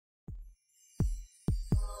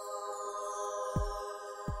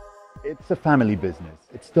It's a family business.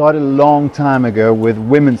 It started a long time ago with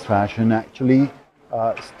women's fashion, actually.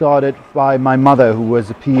 Started by my mother, who was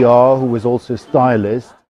a PR, who was also a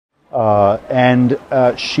stylist. And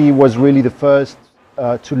she was really the first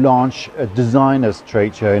to launch a designers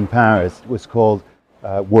trade show in Paris. It was called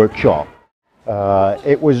Workshop.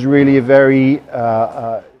 It was really a very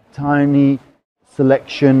tiny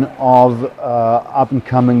selection of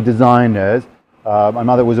up-and-coming designers. My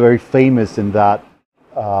mother was very famous in that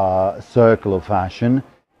circle of fashion,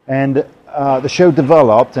 and the show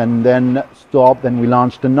developed and then stopped, and we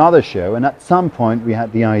launched another show, and at some point we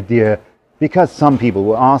had the idea, because some people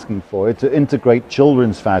were asking for it, to integrate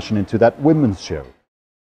children's fashion into that women's show.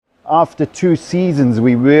 After 2 seasons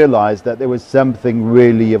we realized that there was something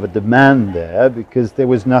really of a demand there, because there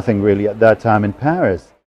was nothing really at that time in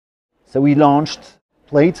Paris. So we launched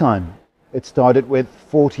Playtime. It started with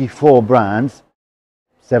 44 brands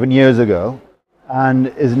 7 years ago, and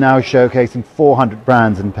is now showcasing 400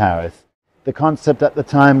 brands in Paris. The concept at the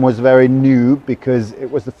time was very new, because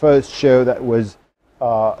it was the first show that was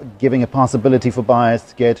giving a possibility for buyers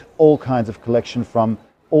to get all kinds of collection from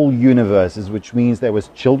all universes, which means there was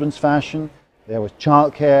children's fashion, there was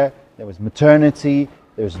childcare, there was maternity,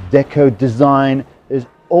 there's deco design, there's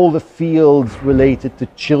all the fields related to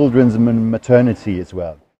children's maternity as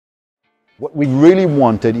well. What we really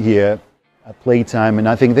wanted here at Playtime, and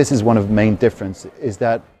I think this is one of the main differences, is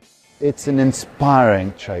that it's an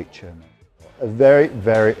inspiring trade show. A very,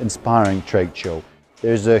 very inspiring trade show.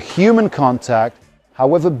 There's a human contact.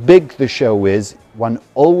 However big the show is, one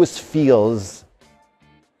always feels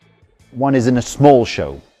one is in a small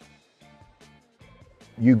show.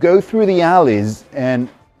 You go through the alleys and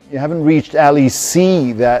you haven't reached alley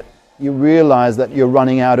C that you realize that you're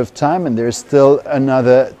running out of time, and there's still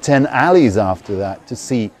another 10 alleys after that to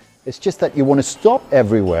see. It's just that you want to stop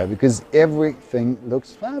everywhere, because everything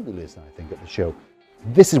looks fabulous, I think, at the show.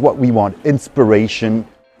 This is what we want: inspiration,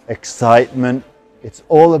 excitement. It's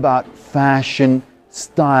all about fashion,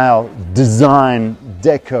 style, design,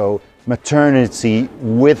 deco, maternity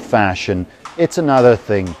with fashion. It's another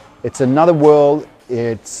thing. It's another world.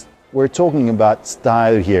 We're talking about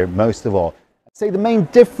style here, most of all. I'd say the main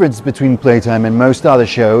difference between Playtime and most other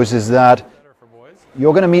shows is that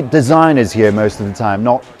you're going to meet designers here most of the time,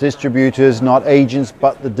 not distributors, not agents,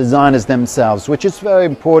 but the designers themselves, which is very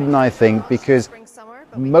important, I think, because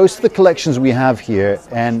most of the collections we have here,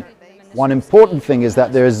 and one important thing is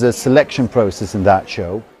that there's a selection process in that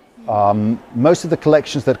show. Most of the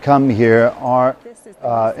collections that come here are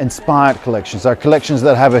inspired collections, are collections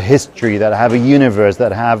that have a history, that have a universe,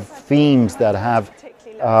 that have themes, that have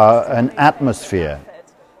an atmosphere.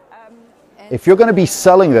 If you're going to be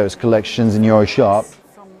selling those collections in your shop,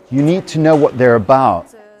 you need to know what they're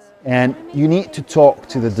about, and you need to talk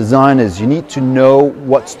to the designers. You need to know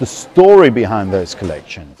what's the story behind those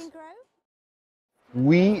collections.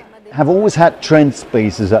 We have always had trend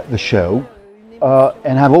spaces at the show,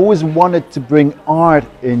 and have always wanted to bring art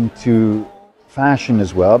into fashion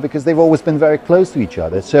as well, because they've always been very close to each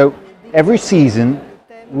other. So every season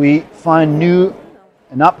we find new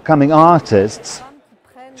and upcoming artists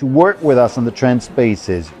to work with us on the trend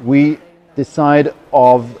spaces. We decide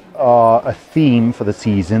of a theme for the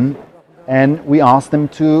season, and we ask them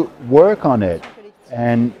to work on it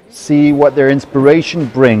and see what their inspiration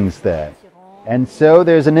brings there. And so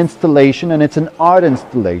there's an installation, and it's an art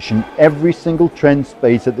installation. Every single trend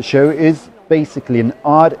space at the show is basically an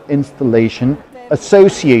art installation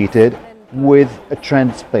associated with a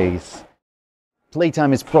trend space.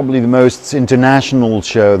 Playtime is probably the most international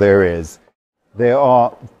show there is. There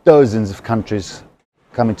are dozens of countries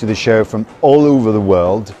coming to the show from all over the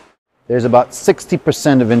world. There's about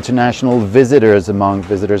 60% of international visitors among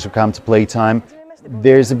visitors who come to Playtime.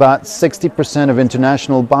 There's about 60% of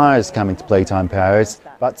international buyers coming to Playtime Paris.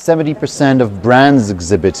 About 70% of brands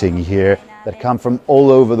exhibiting here that come from all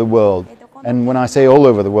over the world. And when I say all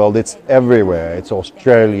over the world, it's everywhere. It's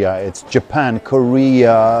Australia, it's Japan,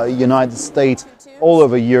 Korea, United States, all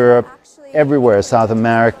over Europe, everywhere, South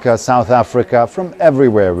America, South Africa, from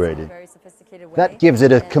everywhere really. That gives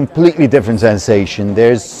it a completely different sensation.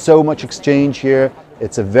 There's so much exchange here.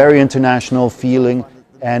 It's a very international feeling,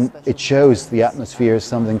 and it shows the atmosphere is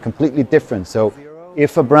something completely different. So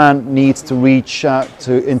if a brand needs to reach out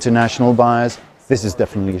to international buyers, this is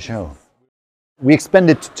definitely a show. We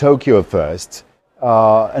expanded to Tokyo first,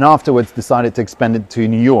 and afterwards decided to expand it to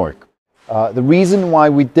New York. The reason why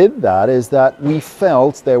we did that is that we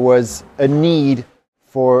felt there was a need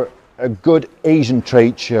for a good Asian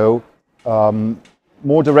trade show,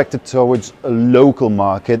 more directed towards a local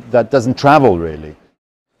market that doesn't travel really.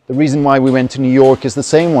 The reason why we went to New York is the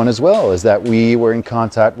same one as well, is that we were in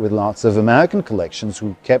contact with lots of American collections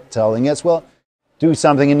who kept telling us, well, do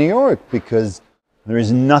something in New York, because there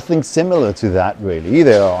is nothing similar to that really.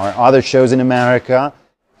 There are other shows in America.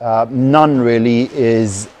 None really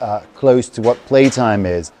is close to what Playtime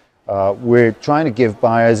is. We're trying to give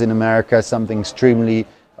buyers in America something extremely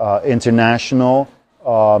international,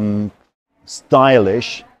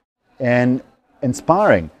 stylish, and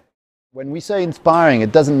inspiring. When we say inspiring,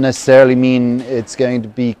 it doesn't necessarily mean it's going to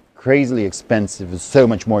be crazily expensive. It's so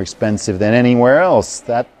much more expensive than anywhere else.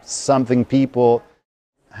 That's something people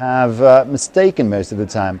have mistaken most of the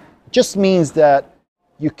time. It just means that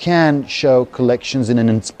you can show collections in an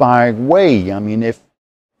inspiring way. I mean, if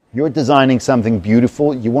you're designing something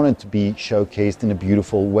beautiful, you want it to be showcased in a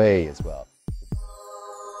beautiful way as well.